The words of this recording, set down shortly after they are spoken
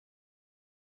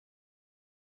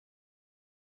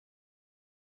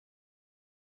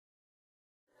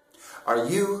Are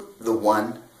you the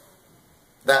one?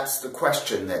 That's the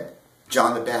question that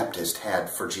John the Baptist had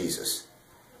for Jesus.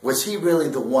 Was he really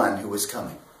the one who was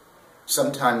coming?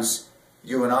 Sometimes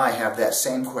you and I have that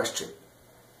same question.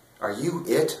 Are you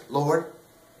it, Lord?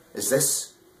 Is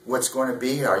this what's going to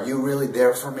be? Are you really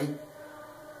there for me?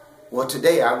 Well,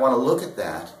 today I want to look at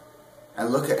that and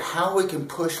look at how we can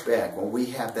push back when we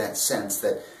have that sense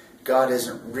that God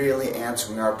isn't really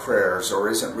answering our prayers or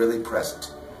isn't really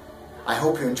present. I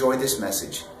hope you enjoy this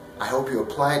message. I hope you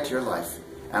apply it to your life.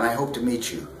 And I hope to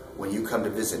meet you when you come to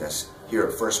visit us here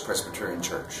at First Presbyterian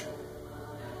Church.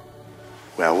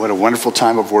 Well, what a wonderful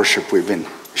time of worship we've been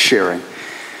sharing.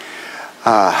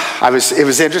 It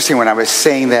was interesting when I was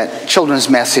saying that children's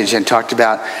message and talked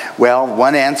about, well,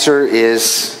 one answer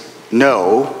is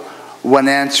no, one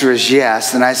answer is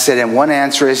yes, and I said, and one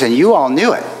answer is, and you all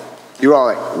knew it. You were all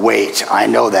like, wait, I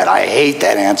know that, I hate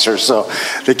that answer. So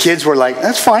the kids were like,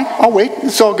 that's fine, I'll wait,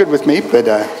 it's all good with me, but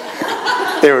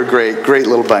they were great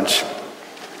little bunch.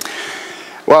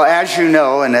 Well, as you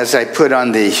know, and as I put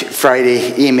on the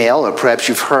Friday email, or perhaps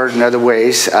you've heard in other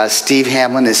ways, Steve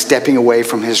Hamlin is stepping away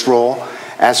from his role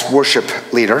as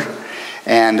worship leader.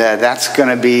 And that's going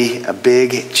to be a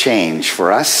big change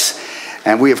for us.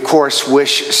 And we, of course,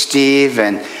 wish Steve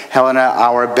and Helena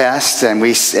our best. And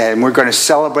we're going to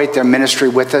celebrate their ministry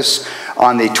with us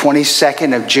on the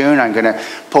 22nd of June. I'm going to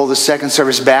pull the second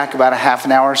service back about a half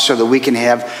an hour so that we can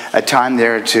have a time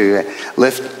there to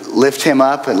lift him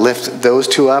up and lift those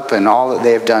two up and all that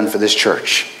they have done for this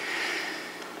church.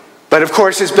 But of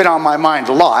course, it's been on my mind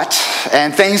a lot,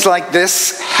 and things like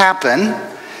this happen.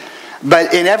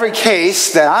 But in every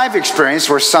case that I've experienced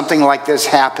where something like this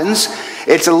happens,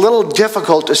 it's a little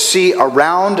difficult to see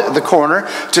around the corner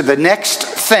to the next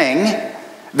thing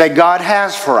that God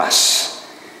has for us.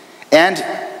 And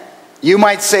you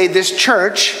might say this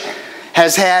church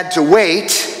has had to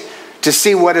wait to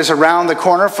see what is around the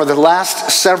corner for the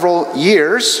last several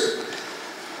years.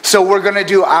 So we're going to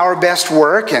do our best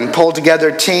work and pull together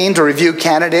a team to review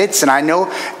candidates. And I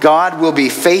know God will be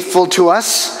faithful to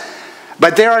us.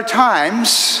 But there are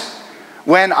times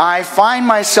when I find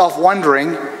myself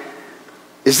wondering,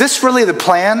 is this really the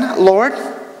plan, Lord?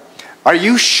 Are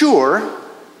you sure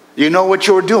you know what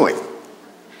you're doing?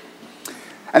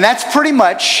 And that's pretty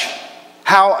much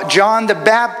how John the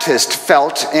Baptist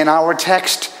felt in our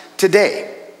text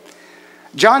today.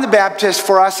 John the Baptist,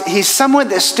 for us, he's someone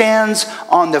that stands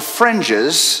on the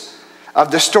fringes of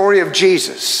the story of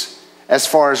Jesus, as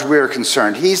far as we're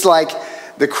concerned. He's like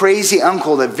the crazy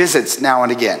uncle that visits now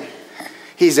and again.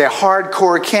 He's a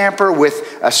hardcore camper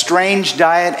with a strange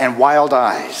diet and wild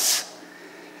eyes.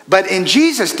 But in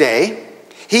Jesus' day,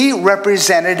 he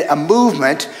represented a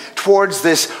movement towards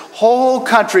this whole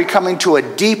country coming to a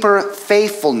deeper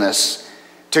faithfulness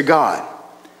to God.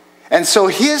 And so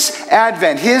his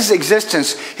advent, his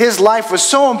existence, his life was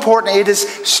so important. It is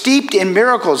steeped in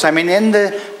miracles. I mean, in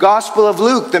the Gospel of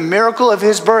Luke, the miracle of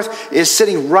his birth is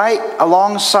sitting right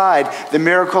alongside the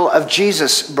miracle of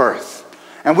Jesus' birth.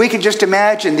 And we can just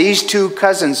imagine these two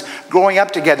cousins growing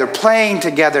up together, playing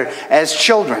together as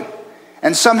children.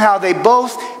 And somehow they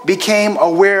both became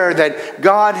aware that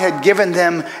God had given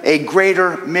them a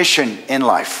greater mission in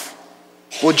life.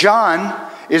 Well, John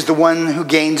is the one who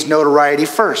gains notoriety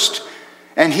first.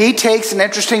 And he takes an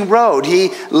interesting road. He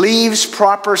leaves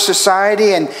proper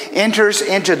society and enters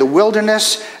into the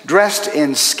wilderness, dressed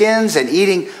in skins and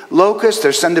eating locusts.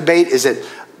 There's some debate, is it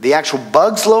the actual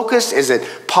bug's locust? Is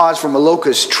it paws from a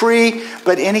locust tree?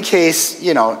 But in any case,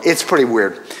 you know, it's pretty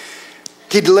weird.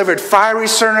 He delivered fiery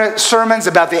sermons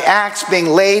about the axe being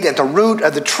laid at the root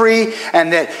of the tree,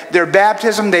 and that their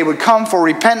baptism, they would come for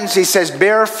repentance. He says,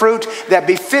 bear fruit that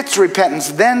befits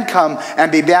repentance, then come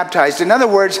and be baptized. In other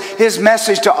words, his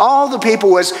message to all the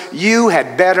people was, you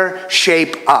had better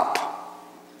shape up.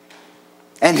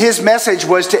 And his message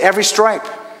was to every stripe.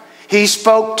 He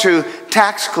spoke to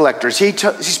tax collectors. He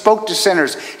spoke to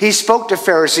sinners. He spoke to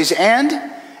Pharisees.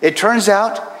 And it turns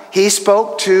out he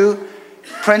spoke to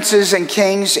princes and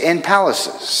kings in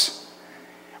palaces.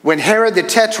 When Herod the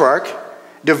Tetrarch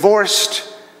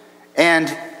divorced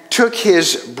and took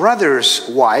his brother's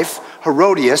wife,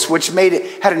 Herodias, which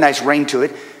had a nice ring to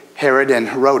it, Herod and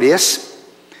Herodias.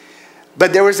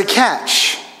 But there was a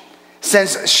catch.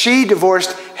 Since she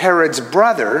divorced Herod's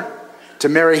brother to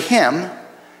marry him,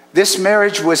 this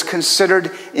marriage was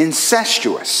considered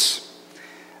incestuous.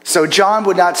 So John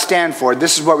would not stand for it.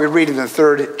 This is what we read in the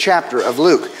 3rd chapter of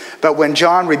Luke. But when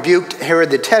John rebuked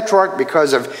Herod the Tetrarch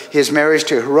because of his marriage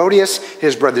to Herodias,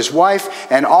 his brother's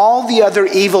wife, and all the other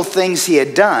evil things he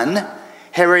had done,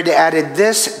 Herod added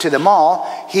this to them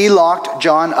all. He locked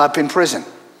John up in prison.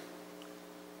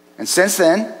 And since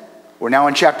then, We're now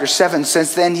in chapter 7.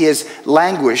 Since then, he has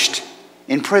languished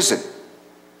in prison.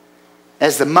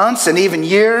 As the months and even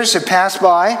years have passed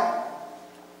by,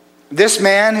 this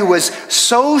man who was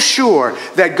so sure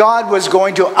that God was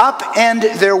going to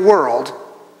upend their world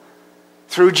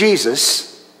through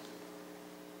Jesus,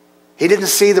 he didn't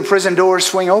see the prison doors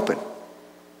swing open.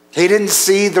 He didn't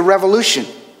see the revolution.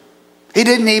 He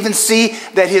didn't even see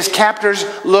that his captors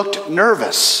looked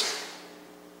nervous.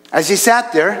 As he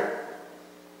sat there,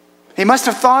 he must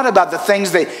have thought about the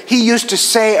things that he used to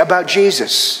say about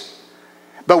Jesus.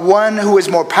 But one who is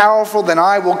more powerful than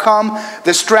I will come,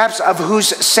 the straps of whose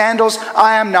sandals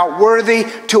I am not worthy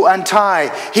to untie.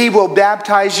 He will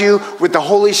baptize you with the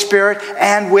Holy Spirit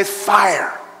and with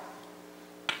fire.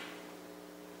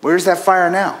 Where's that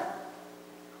fire now?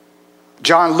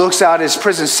 John looks out his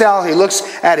prison cell. He looks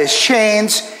at his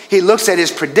chains. He looks at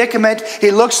his predicament.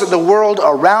 He looks at the world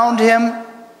around him.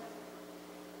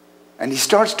 And he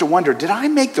starts to wonder, did I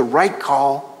make the right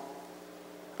call?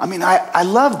 I mean, I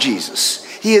love Jesus.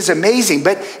 He is amazing,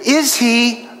 but is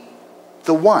he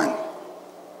the one?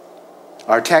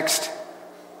 Our text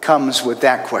comes with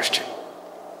that question.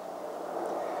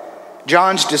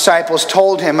 John's disciples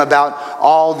told him about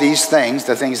all these things,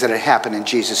 the things that had happened in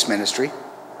Jesus' ministry.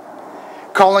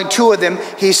 Calling two of them,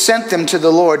 he sent them to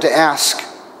the Lord to ask,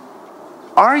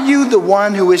 "Are you the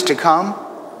one who is to come?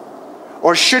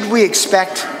 Or should we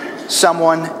expect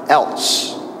someone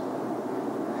else?"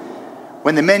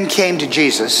 When the men came to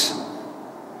Jesus,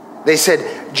 they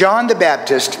said, "John the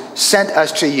Baptist sent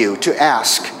us to you to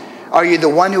ask, 'Are you the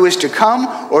one who is to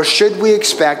come, or should we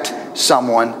expect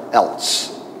someone else?'"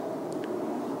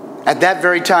 At that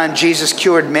very time, Jesus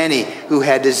cured many who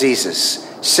had diseases,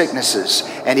 sicknesses,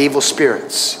 and evil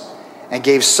spirits, and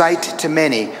gave sight to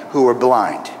many who were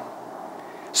blind.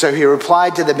 So he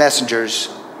replied to the messengers,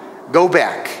 "Go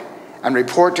back and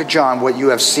report to John what you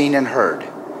have seen and heard.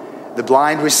 The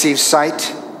blind receive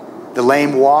sight, the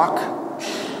lame walk,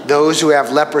 those who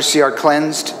have leprosy are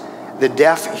cleansed, the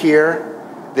deaf hear,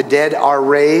 the dead are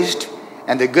raised,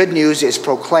 and the good news is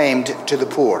proclaimed to the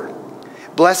poor.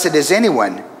 Blessed is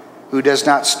anyone who does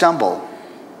not stumble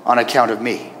on account of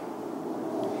me."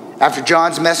 After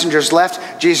John's messengers left,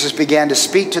 Jesus began to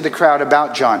speak to the crowd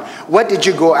about John. "What did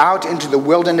you go out into the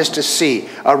wilderness to see?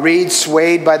 A reed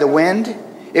swayed by the wind?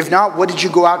 If not, what did you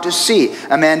go out to see?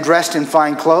 A man dressed in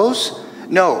fine clothes?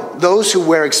 No, those who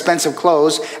wear expensive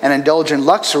clothes and indulge in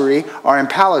luxury are in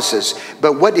palaces.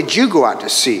 But what did you go out to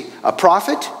see? A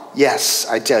prophet? Yes,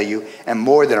 I tell you, and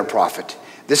more than a prophet.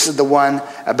 This is the one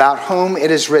about whom it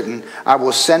is written, 'I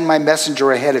will send my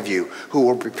messenger ahead of you, who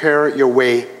will prepare your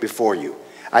way before you.'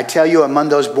 I tell you, among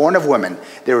those born of women,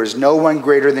 there is no one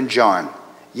greater than John.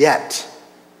 Yet,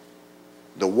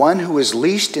 the one who is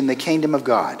least in the kingdom of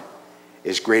God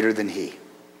is greater than he."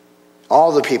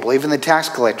 All the people, even the tax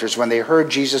collectors, when they heard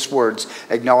Jesus' words,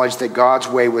 acknowledged that God's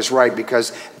way was right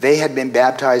because they had been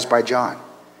baptized by John.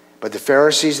 But the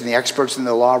Pharisees and the experts in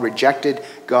the law rejected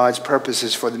God's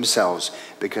purposes for themselves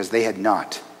because they had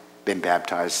not been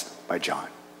baptized by John.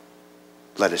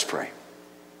 Let us pray.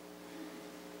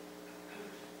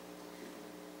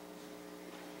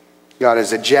 God,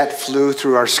 as a jet flew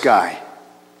through our sky,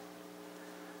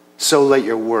 so let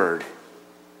your word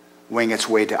wing its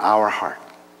way to our heart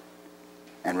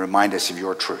and remind us of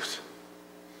your truth.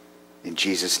 In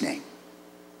Jesus' name,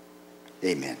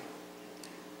 amen.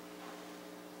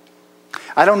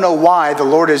 I don't know why the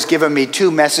Lord has given me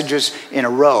two messages in a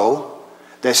row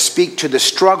that speak to the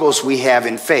struggles we have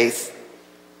in faith,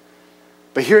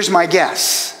 but here's my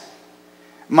guess.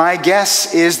 My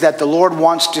guess is that the Lord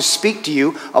wants to speak to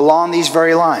you along these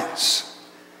very lines.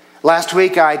 Last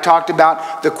week I talked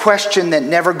about the question that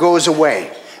never goes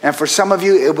away. And for some of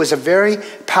you, it was a very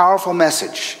powerful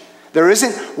message. There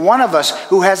isn't one of us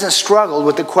who hasn't struggled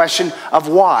with the question of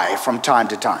why from time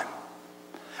to time.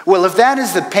 Well, if that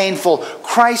is the painful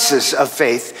crisis of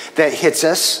faith that hits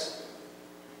us,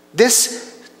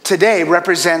 this today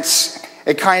represents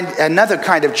another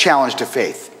kind of challenge to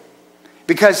faith.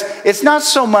 Because it's not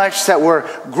so much that we're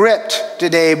gripped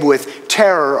today with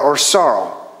terror or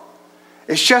sorrow.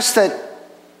 It's just that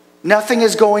nothing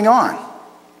is going on.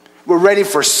 We're ready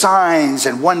for signs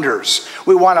and wonders.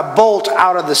 We want a bolt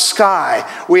out of the sky.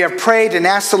 We have prayed and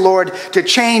asked the Lord to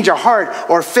change a heart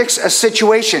or fix a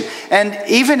situation. And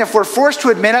even if we're forced to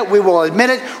admit it, we will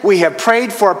admit it. We have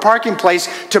prayed for a parking place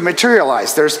to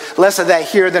materialize. There's less of that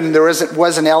here than there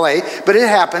was in LA, but it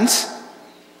happens.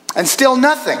 And still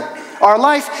nothing. Our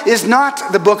life is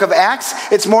not the book of Acts.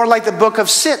 It's more like the book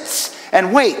of sits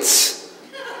and waits.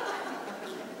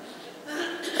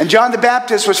 And John the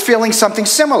Baptist was feeling something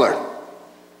similar.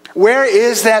 Where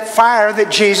is that fire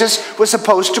that Jesus was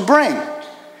supposed to bring?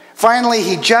 Finally,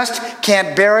 he just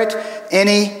can't bear it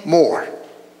anymore.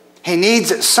 He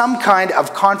needs some kind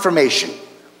of confirmation.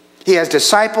 He has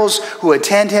disciples who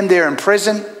attend him there in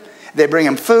prison. They bring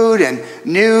him food and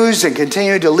news and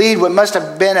continue to lead what must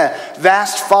have been a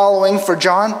vast following for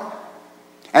John.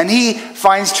 And he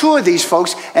finds two of these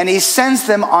folks and he sends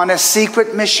them on a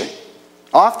secret mission.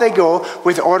 Off they go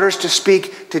with orders to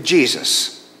speak to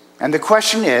Jesus. And the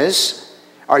question is,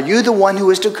 are you the one who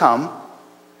is to come,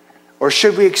 or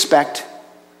should we expect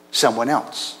someone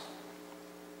else?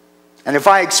 And if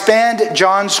I expand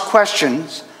John's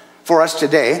questions for us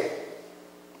today,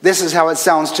 this is how it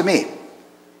sounds to me.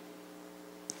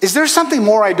 Is there something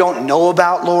more I don't know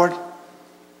about, Lord?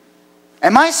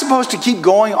 Am I supposed to keep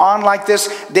going on like this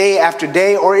day after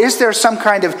day, or is there some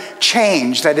kind of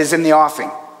change that is in the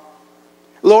offing?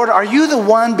 Lord, are you the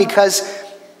one because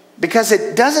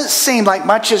it doesn't seem like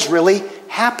much is really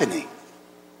happening?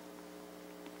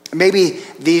 Maybe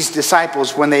these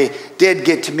disciples, when they did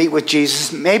get to meet with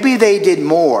Jesus, maybe they did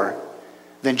more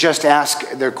than just ask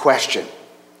their question.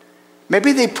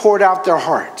 Maybe they poured out their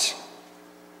hearts.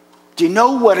 Do you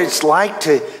know what it's like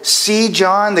to see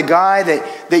John, the guy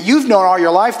that you've known all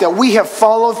your life, that we have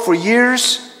followed for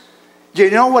years? Do you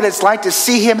know what it's like to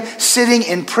see him sitting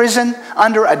in prison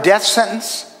under a death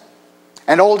sentence?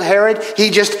 And old Herod,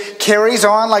 he just carries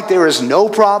on like there is no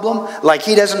problem, like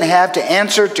he doesn't have to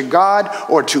answer to God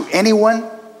or to anyone.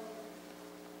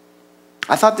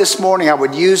 I thought this morning I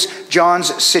would use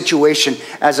John's situation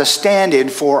as a stand-in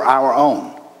for our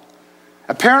own.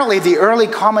 Apparently, the early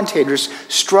commentators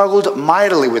struggled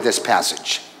mightily with this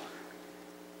passage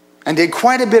and did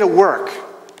quite a bit of work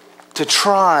to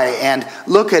try and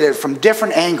look at it from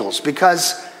different angles,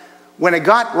 because when it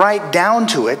got right down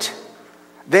to it,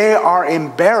 they were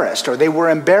embarrassed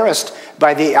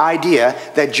by the idea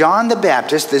that John the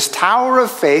Baptist, this tower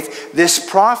of faith, this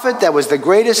prophet that was the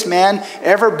greatest man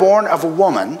ever born of a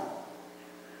woman,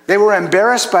 they were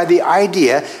embarrassed by the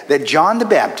idea that John the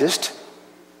Baptist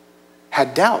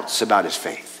had doubts about his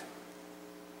faith.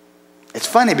 It's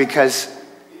funny because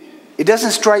it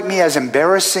doesn't strike me as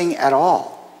embarrassing at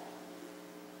all.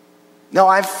 No,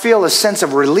 I feel a sense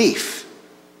of relief.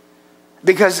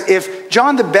 Because if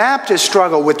John the Baptist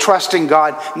struggled with trusting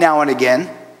God now and again,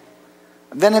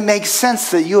 then it makes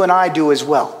sense that you and I do as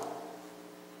well.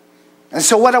 And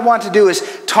so what I want to do is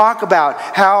talk about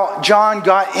how John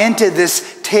got into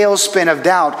this tailspin of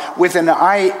doubt with an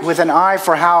eye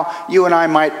for how you and I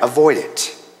might avoid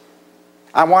it.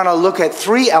 I want to look at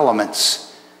three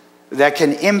elements that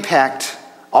can impact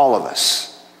all of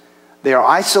us. They are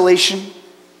isolation,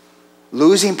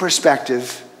 losing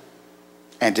perspective,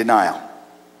 and denial.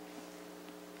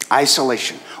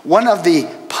 Isolation. One of the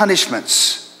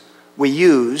punishments we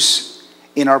use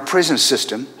in our prison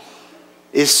system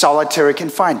is solitary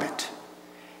confinement.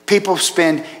 People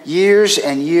spend years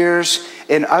and years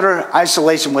in utter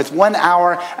isolation with 1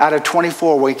 hour out of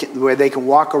 24 where they can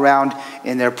walk around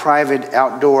in their private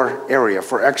outdoor area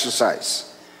for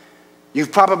exercise.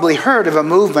 You've probably heard of a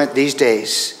movement these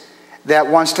days that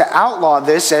wants to outlaw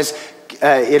this as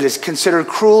it is considered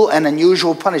cruel and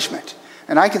unusual punishment.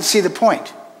 And I can see the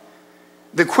point.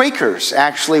 The Quakers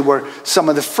actually were some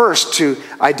of the first to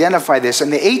identify this. In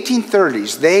the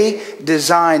 1830s, they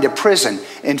designed a prison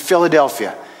in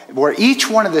Philadelphia where each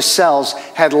one of the cells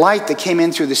had light that came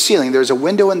in through the ceiling. There was a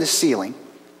window in the ceiling.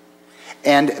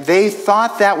 And they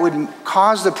thought that would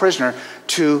cause the prisoner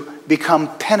to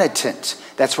become penitent.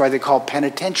 That's why they're called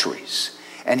penitentiaries.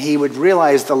 And he would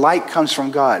realize the light comes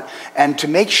from God. And to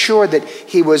make sure that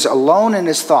he was alone in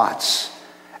his thoughts,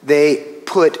 they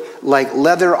put like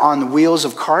leather on the wheels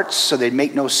of carts so they'd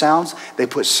make no sounds. They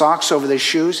put socks over their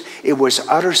shoes. It was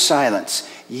utter silence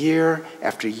year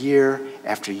after year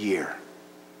after year.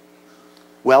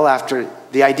 Well, after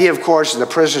the idea, of course, the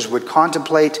prisoners would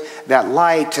contemplate that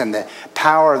light, and the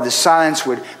power of the silence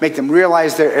would make them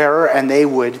realize their error, and they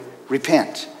would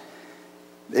repent.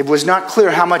 It was not clear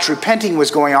how much repenting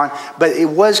was going on, but it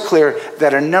was clear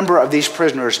that a number of these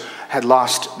prisoners had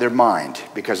lost their mind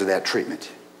because of that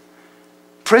treatment.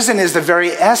 Prison is the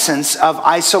very essence of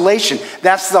isolation.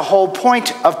 That's the whole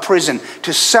point of prison,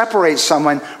 to separate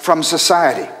someone from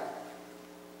society.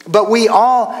 But we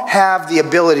all have the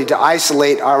ability to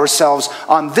isolate ourselves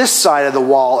on this side of the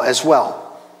wall as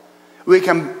well. We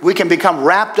can become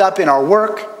wrapped up in our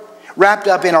work, wrapped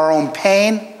up in our own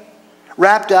pain,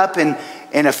 wrapped up in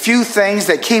a few things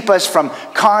that keep us from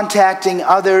contacting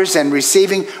others and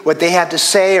receiving what they have to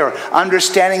say or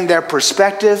understanding their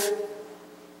perspective.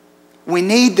 We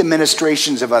need the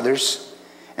ministrations of others,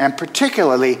 and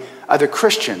particularly other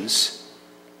Christians,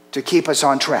 to keep us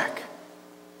on track.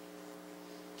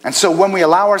 And so when we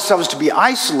allow ourselves to be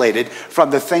isolated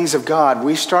from the things of God,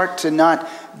 we start to not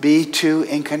be too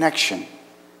in connection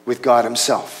with God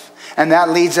himself. And that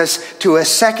leads us to a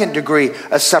second degree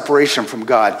of separation from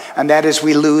God, and that is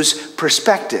we lose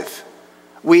perspective.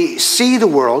 We see the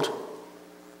world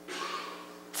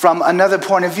from another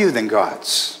point of view than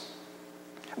God's.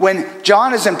 When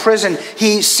John is in prison,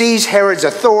 he sees Herod's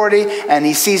authority and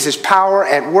he sees his power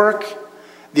at work.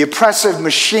 The oppressive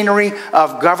machinery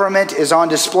of government is on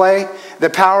display. The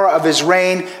power of his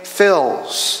reign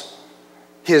fills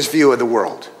his view of the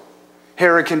world.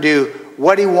 Herod can do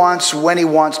what he wants, when he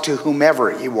wants, to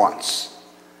whomever he wants.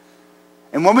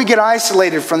 And when we get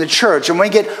isolated from the church, and we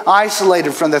get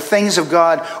isolated from the things of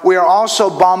God, we are also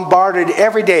bombarded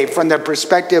every day from the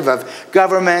perspective of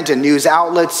government and news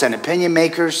outlets and opinion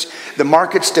makers. The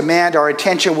markets demand our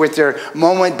attention with their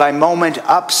moment-by-moment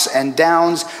ups and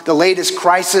downs. The latest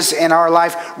crisis in our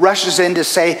life rushes in to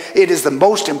say it is the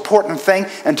most important thing,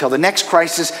 until the next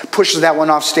crisis pushes that one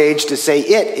off stage to say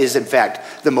it is, in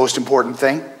fact, the most important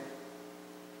thing.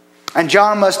 And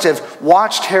John must have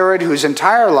watched Herod, whose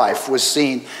entire life was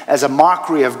seen as a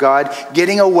mockery of God,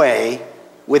 getting away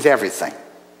with everything.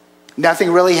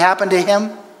 Nothing really happened to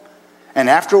him. And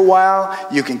after a while,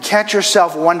 you can catch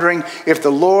yourself wondering if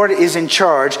the Lord is in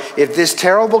charge, if this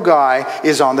terrible guy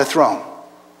is on the throne.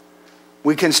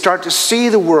 We can start to see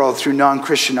the world through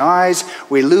non-Christian eyes.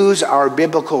 We lose our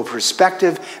biblical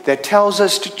perspective that tells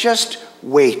us to just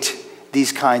wait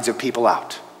these kinds of people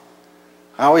out.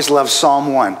 I always love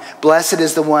Psalm 1. Blessed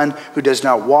is the one who does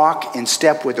not walk in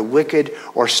step with the wicked,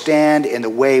 or stand in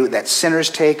the way that sinners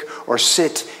take, or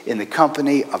sit in the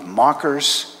company of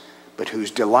mockers, but whose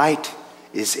delight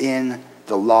is in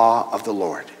the law of the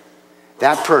Lord.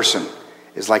 That person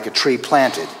is like a tree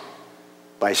planted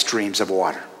by streams of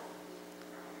water.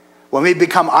 When we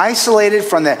become isolated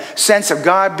from the sense of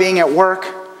God being at work,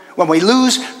 when we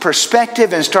lose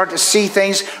perspective and start to see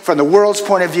things from the world's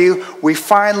point of view, we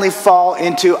finally fall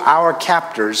into our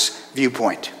captor's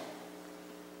viewpoint.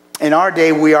 In our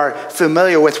day, we are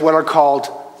familiar with what are called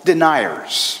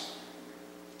deniers.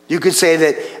 You could say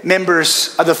that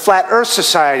members of the Flat Earth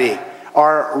Society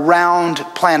are round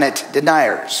planet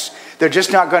deniers. They're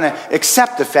just not going to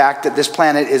accept the fact that this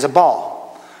planet is a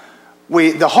ball.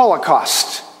 The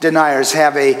Holocaust deniers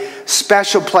have a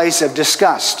special place of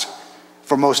disgust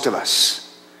for most of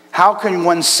us. How can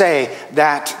one say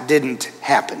that didn't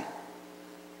happen?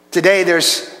 Today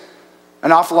there's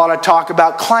an awful lot of talk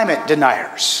about climate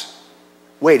deniers.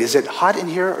 Wait, is it hot in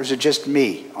here, or is it just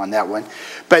me on that one?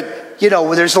 But,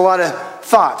 there's a lot of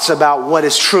thoughts about what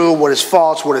is true, what is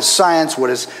false, what is science, what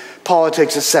is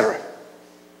politics, etc.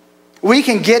 We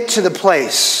can get to the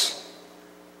place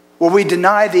where we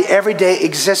deny the everyday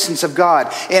existence of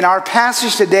God. In our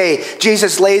passage today,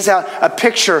 Jesus lays out a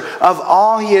picture of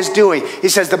all he is doing. He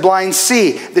says, the blind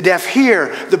see, the deaf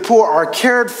hear, the poor are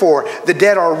cared for, the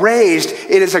dead are raised.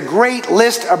 It is a great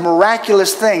list of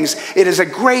miraculous things. It is a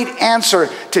great answer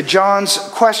to John's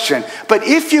question. But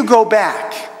if you go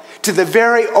back to the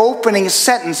very opening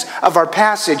sentence of our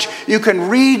passage, you can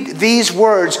read these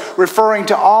words referring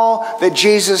to all that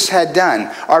Jesus had done.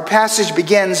 Our passage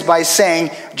begins by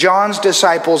saying, John's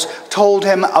disciples told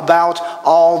him about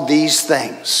all these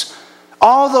things.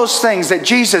 All those things that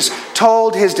Jesus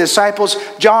told his disciples,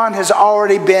 John has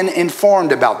already been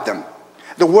informed about them.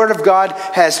 The word of God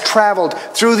has traveled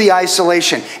through the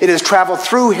isolation. It has traveled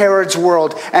through Herod's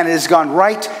world, and it has gone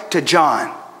right to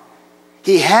John.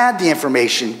 He had the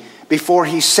information before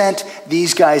he sent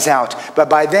these guys out. But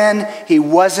by then, he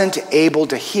wasn't able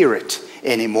to hear it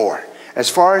anymore. As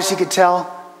far as he could tell,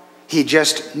 he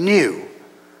just knew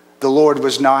the Lord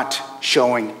was not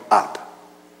showing up.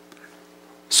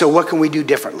 So what can we do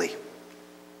differently?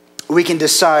 We can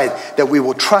decide that we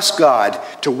will trust God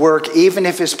to work even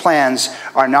if his plans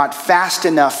are not fast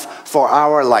enough for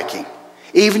our liking.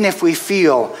 Even if we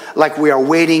feel like we are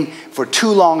waiting for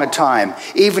too long a time.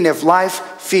 Even if life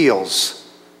feels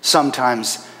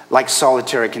sometimes like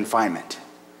solitary confinement.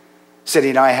 Cindy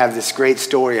and I have this great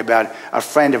story about a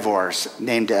friend of ours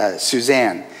named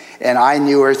Suzanne. And I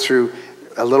knew her through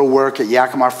a little work at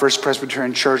Yakima First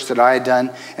Presbyterian Church that I had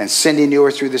done. And Cindy knew her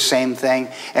through the same thing.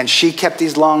 And she kept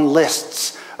these long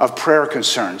lists of prayer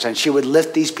concerns. And she would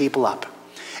lift these people up.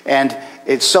 And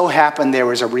it so happened there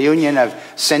was a reunion of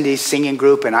Cindy's singing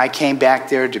group, and I came back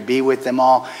there to be with them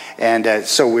all. And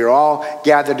so we were all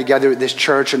gathered together at this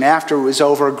church, and after it was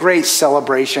over, a great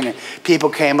celebration, and people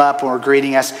came up and were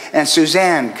greeting us, and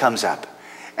Suzanne comes up,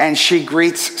 and she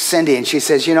greets Cindy, and she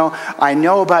says, I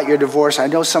know about your divorce. I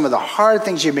know some of the hard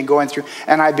things you've been going through,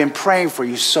 and I've been praying for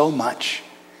you so much.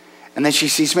 And then she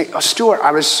sees me. Oh, Stuart,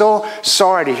 I was so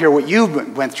sorry to hear what you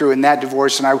went through in that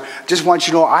divorce, and I just want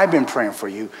you to know I've been praying for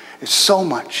you. It's so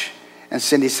much. And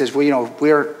Cindy says, well,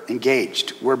 we're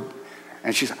engaged.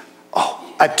 And she's like,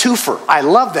 oh, a twofer. I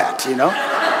love that,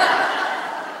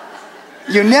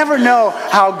 You never know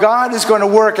how God is going to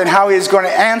work and how He's going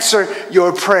to answer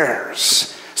your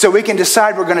prayers. So we can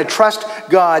decide we're going to trust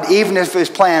God even if His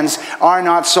plans are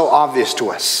not so obvious to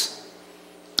us.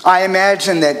 I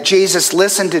imagine that Jesus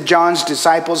listened to John's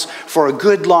disciples for a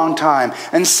good long time.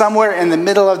 And somewhere in the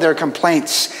middle of their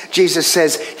complaints, Jesus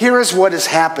says, here is what is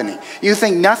happening. You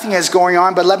think nothing is going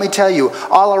on, but let me tell you,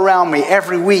 all around me,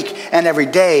 every week and every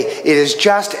day, it is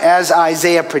just as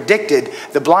Isaiah predicted.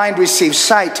 The blind receive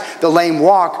sight, the lame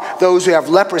walk, those who have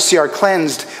leprosy are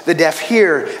cleansed, the deaf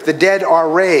hear, the dead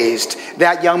are raised.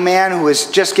 That young man who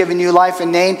has just given you life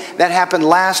and name, that happened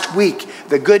last week.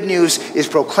 The good news is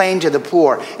proclaimed to the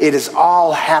poor. It is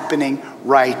all happening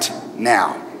right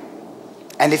now.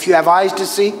 And if you have eyes to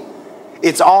see,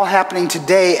 it's all happening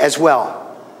today as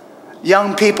well.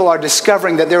 Young people are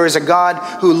discovering that there is a God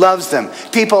who loves them.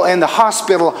 People in the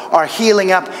hospital are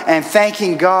healing up and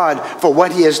thanking God for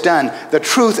what He has done. The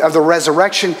truth of the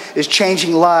resurrection is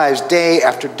changing lives day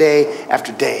after day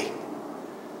after day.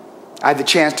 I had the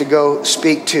chance to go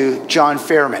speak to John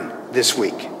Fairman this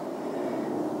week.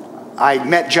 I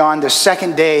met John the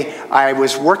second day I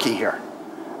was working here.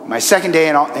 My second day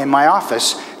in my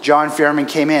office, John Fairman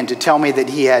came in to tell me that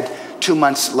he had 2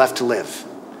 months left to live.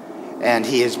 And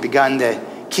he has begun the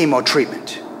chemo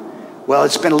treatment. Well,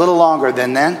 it's been a little longer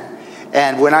than then.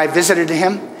 And when I visited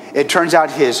him, it turns out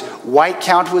his white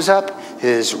count was up,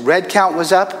 his red count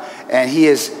was up, and he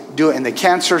is doing, the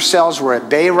cancer cells were at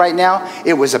bay right now.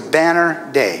 It was a banner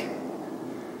day.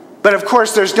 But of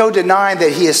course, there's no denying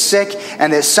that he is sick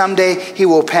and that someday he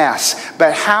will pass.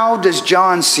 But how does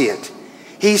John see it?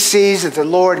 He sees that the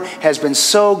Lord has been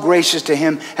so gracious to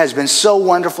him, has been so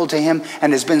wonderful to him,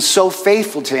 and has been so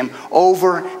faithful to him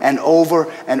over and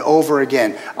over and over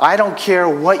again. I don't care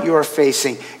what you're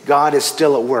facing, God is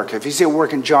still at work. If He's at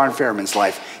work in John Fairman's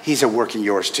life, He's at work in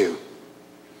yours too.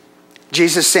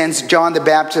 Jesus sends John the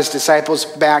Baptist's disciples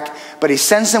back, but He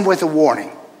sends them with a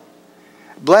warning.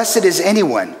 Blessed is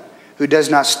anyone who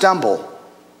does not stumble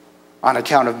on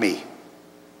account of me.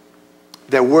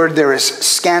 The word there is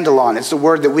scandalon. It's the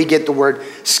word that we get the word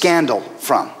scandal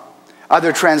from.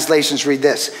 Other translations read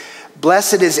this: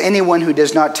 blessed is anyone who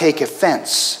does not take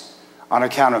offense on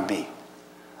account of me.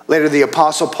 Later, the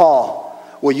Apostle Paul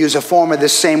will use a form of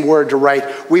this same word to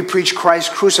write, we preach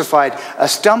Christ crucified, a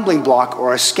stumbling block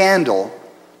or a scandal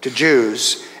to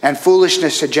Jews and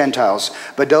foolishness to Gentiles.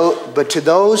 But to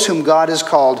those whom God has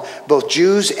called, both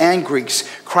Jews and Greeks,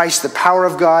 Christ the power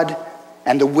of God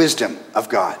and the wisdom of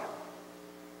God.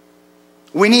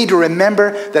 We need to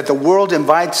remember that the world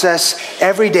invites us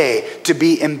every day to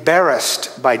be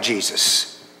embarrassed by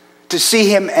Jesus, to see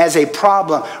Him as a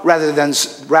problem rather than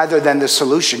the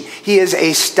solution. He is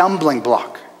a stumbling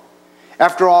block.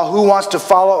 After all, who wants to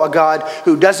follow a God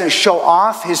who doesn't show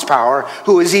off His power,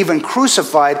 who is even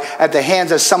crucified at the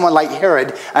hands of someone like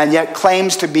Herod, and yet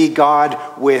claims to be God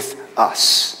with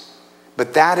us?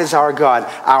 But that is our God,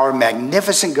 our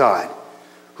magnificent God,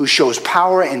 who shows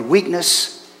power in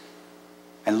weakness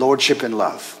and lordship in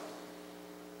love.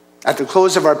 At the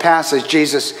close of our passage,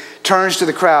 Jesus turns to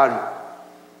the crowd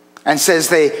and says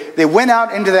they went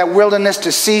out into that wilderness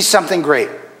to see something great.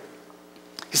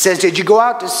 He says, did you go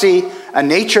out to see a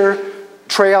nature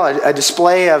trail, a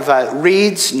display of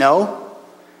reeds? No.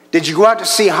 Did you go out to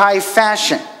see high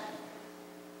fashion?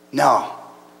 No.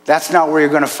 That's not where you're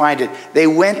going to find it. They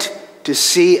went to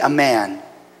see a man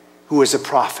who was a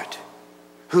prophet,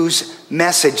 whose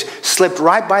message slipped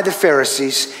right by the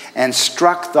Pharisees and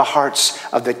struck the hearts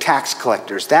of the tax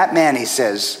collectors. That man, he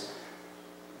says,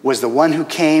 was the one who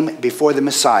came before the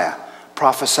Messiah,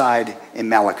 prophesied in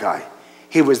Malachi.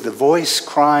 He was the voice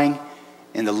crying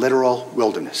in the literal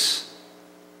wilderness.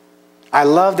 I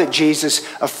love that Jesus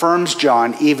affirms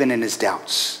John even in his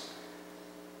doubts.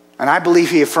 And I believe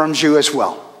He affirms you as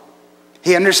well.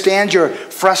 He understands your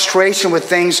frustration with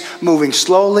things moving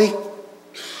slowly,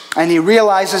 and He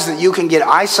realizes that you can get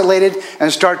isolated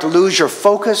and start to lose your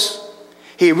focus.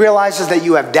 He realizes that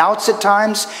you have doubts at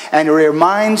times, and He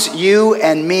reminds you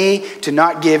and me to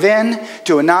not give in,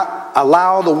 to not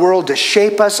allow the world to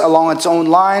shape us along its own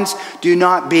lines. Do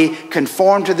not be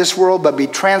conformed to this world, but be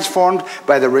transformed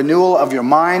by the renewal of your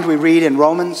mind, we read in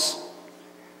Romans.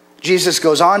 Jesus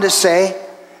goes on to say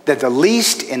that the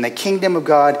least in the kingdom of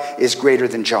God is greater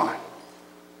than John.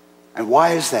 And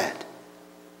why is that?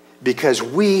 Because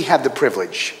we have the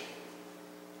privilege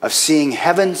of seeing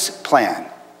heaven's plan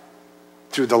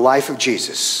through the life of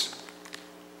Jesus.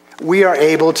 we are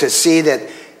able to see that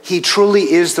he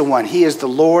truly is the one. He is the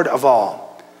Lord of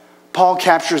all. Paul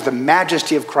captures the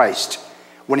majesty of Christ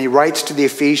when he writes to the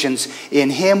Ephesians, in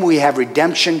him we have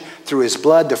redemption through his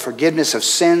blood, the forgiveness of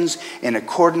sins in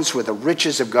accordance with the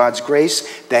riches of God's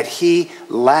grace that he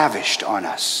lavished on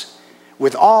us.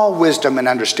 With all wisdom and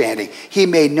understanding, he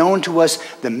made known to us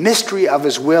the mystery of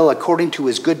his will according to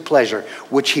his good pleasure,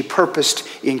 which he purposed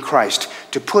in Christ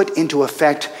to put into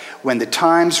effect when the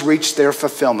times reach their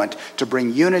fulfillment, to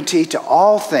bring unity to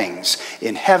all things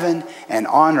in heaven and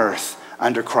on earth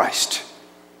under Christ.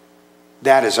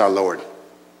 That is our Lord.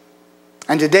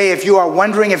 And today, if you are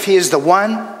wondering if he is the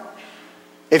one,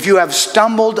 if you have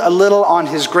stumbled a little on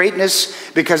his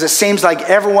greatness because it seems like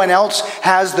everyone else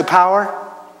has the power,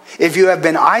 if you have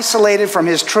been isolated from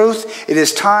his truth, it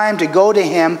is time to go to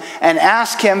him and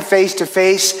ask him face to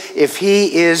face if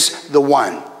he is the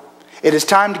one. It is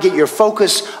time to get your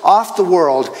focus off the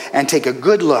world and take a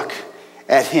good look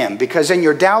at him, because in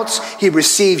your doubts, he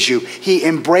receives you, he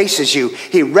embraces you,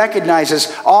 he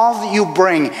recognizes all that you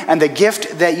bring and the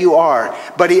gift that you are.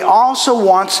 But he also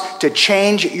wants to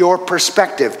change your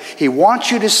perspective. He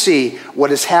wants you to see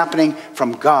what is happening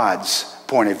from God's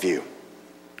point of view.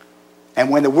 And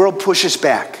when the world pushes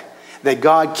back, that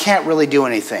God can't really do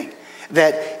anything,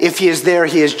 that if he is there,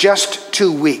 he is just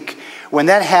too weak. When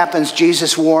that happens,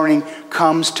 Jesus' warning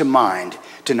comes to mind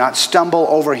to not stumble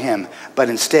over him, but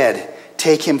instead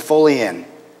take him fully in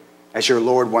as your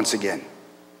Lord once again.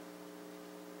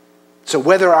 So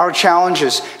whether our challenge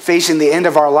is facing the end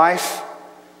of our life,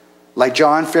 like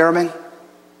John Fairman,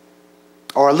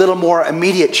 or a little more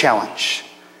immediate challenge,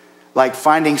 like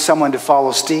finding someone to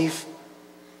follow Steve,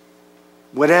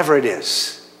 whatever it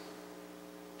is,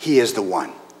 he is the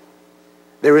one.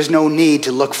 There is no need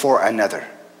to look for another.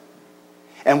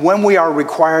 And when we are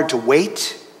required to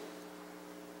wait,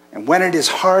 and when it is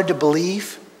hard to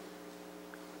believe,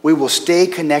 we will stay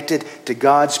connected to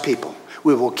God's people.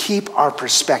 We will keep our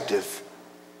perspective,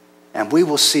 and we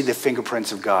will see the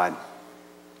fingerprints of God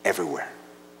everywhere.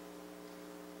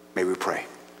 May we pray.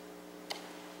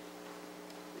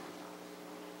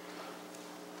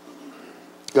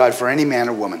 God, for any man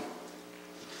or woman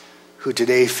who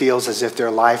today feels as if their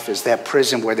life is that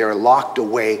prison where they're locked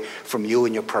away from you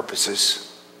and your purposes,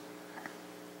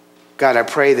 God, I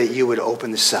pray that you would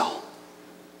open the cell,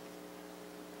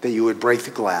 that you would break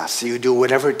the glass, that you would do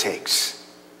whatever it takes,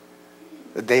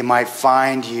 that they might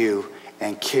find you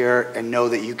and care and know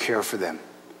that you care for them,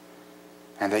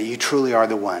 and that you truly are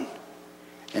the one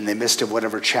in the midst of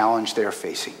whatever challenge they are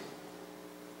facing.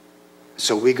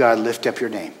 So we, God, lift up your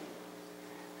name.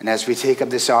 And as we take up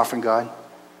this offering, God,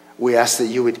 we ask that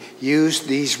you would use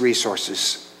these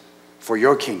resources for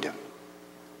your kingdom,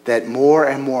 that more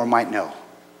and more might know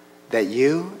that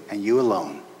you and you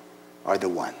alone are the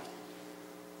one.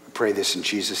 We pray this in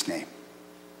Jesus' name.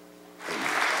 Amen.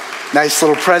 Nice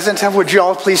little present. Would you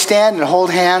all please stand and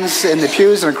hold hands in the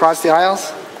pews and across the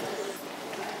aisles?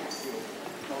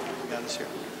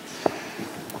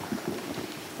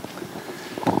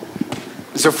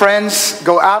 So friends,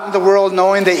 go out in the world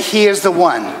knowing that he is the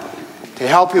one to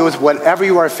help you with whatever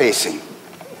you are facing.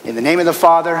 In the name of the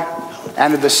Father,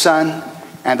 and of the Son,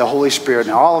 and the Holy Spirit.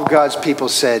 And all of God's people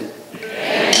said,